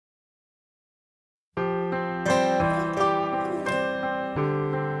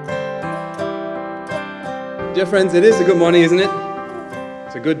Dear friends, it is a good morning, isn't it?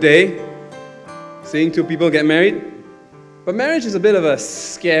 It's a good day, seeing two people get married. But marriage is a bit of a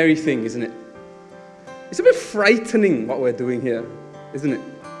scary thing, isn't it? It's a bit frightening what we're doing here, isn't it?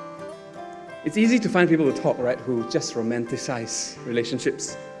 It's easy to find people to talk, right, who just romanticize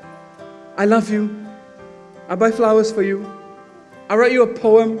relationships. I love you. I'll buy flowers for you. I'll write you a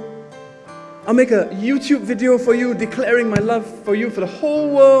poem. I'll make a YouTube video for you declaring my love for you for the whole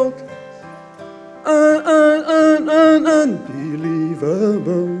world.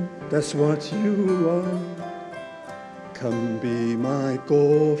 Unbelievable, that's what you are. Come be my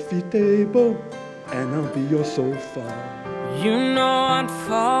coffee table, and I'll be your sofa. You know I'd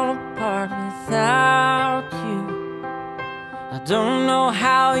fall apart without you. I don't know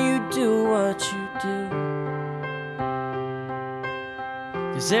how you do what you do.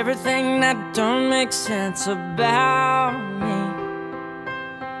 'Cause everything that don't make sense about me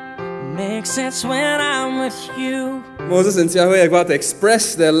makes sense when I'm with you. Moses and Jiahui are about to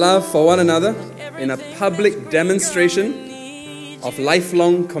express their love for one another in a public demonstration of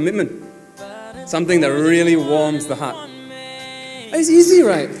lifelong commitment. Something that really warms the heart. It's easy,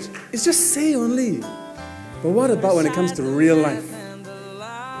 right? It's just say only. But what about when it comes to real life?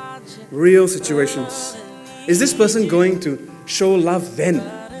 Real situations. Is this person going to show love then?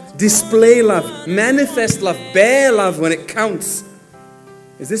 Display love, manifest love, bear love when it counts?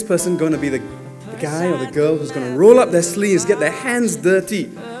 Is this person going to be the guy or the girl who's going to roll up their sleeves, get their hands dirty?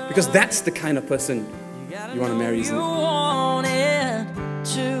 Because that's the kind of person you want to marry, isn't it?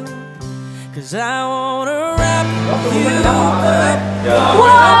 'Cause I wanna wrap you up.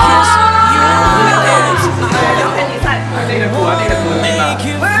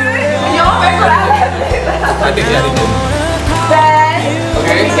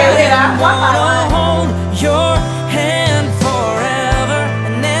 Your hand forever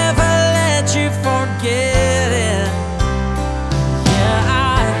and never let you forget it. Yeah,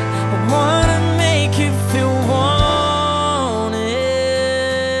 I wanna make you feel wanted.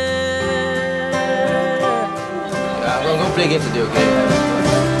 We're gonna play games today, okay?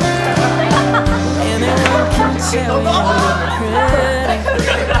 Anyone can tell you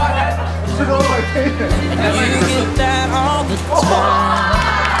you get that all the time.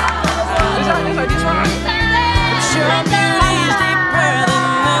 Your beauty's deeper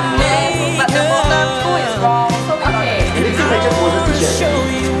than the makeup. I'll show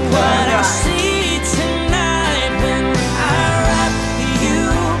you what I see tonight when I wrap you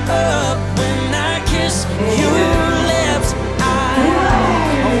up, when I kiss your lips. I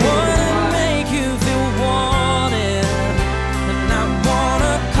wanna make you feel wanted, and I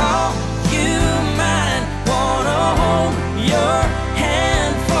wanna call you mine, wanna hold your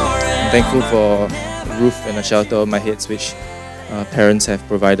hand forever. I'm thankful for a roof and a shelter over my head, which parents have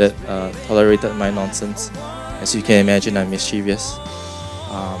provided, tolerated my nonsense. As you can imagine, I'm mischievous.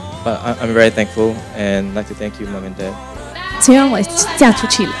 But I'm very thankful and like to thank you, Mom and Dad. 虽然我嫁出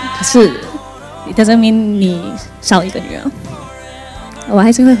去了，可是 it doesn't mean 你少一个女儿，我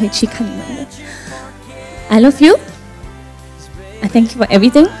还是会回去看你们的。I love you. I thank you for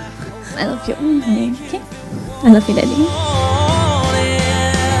everything. I love you. Okay. I love you, Daddy.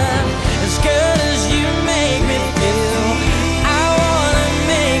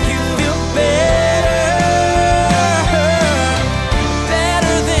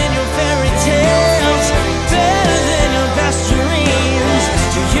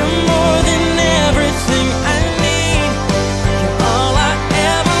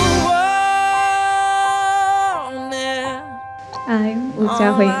 I,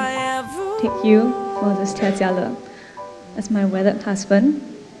 Jiahui, take you, Moses Jiale, as my wedded husband,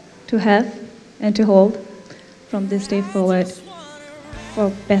 to have and to hold from this day forward,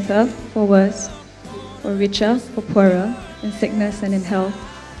 for better, for worse, for richer, for poorer, in sickness and in health,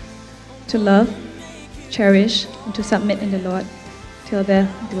 to love, cherish, and to submit in the Lord, till death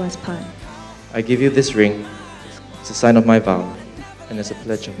do us part. I give you this ring as a sign of my vow and as a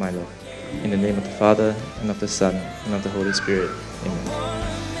pledge of my love. In the name of the Father, and of the Son, and of the Holy Spirit. Amen.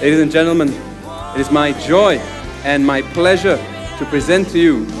 Ladies and gentlemen, it is my joy and my pleasure to present to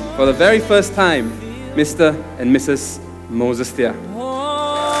you, for the very first time, Mr. and Mrs. Moses Tia.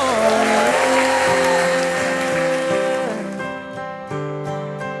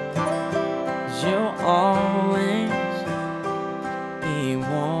 You're all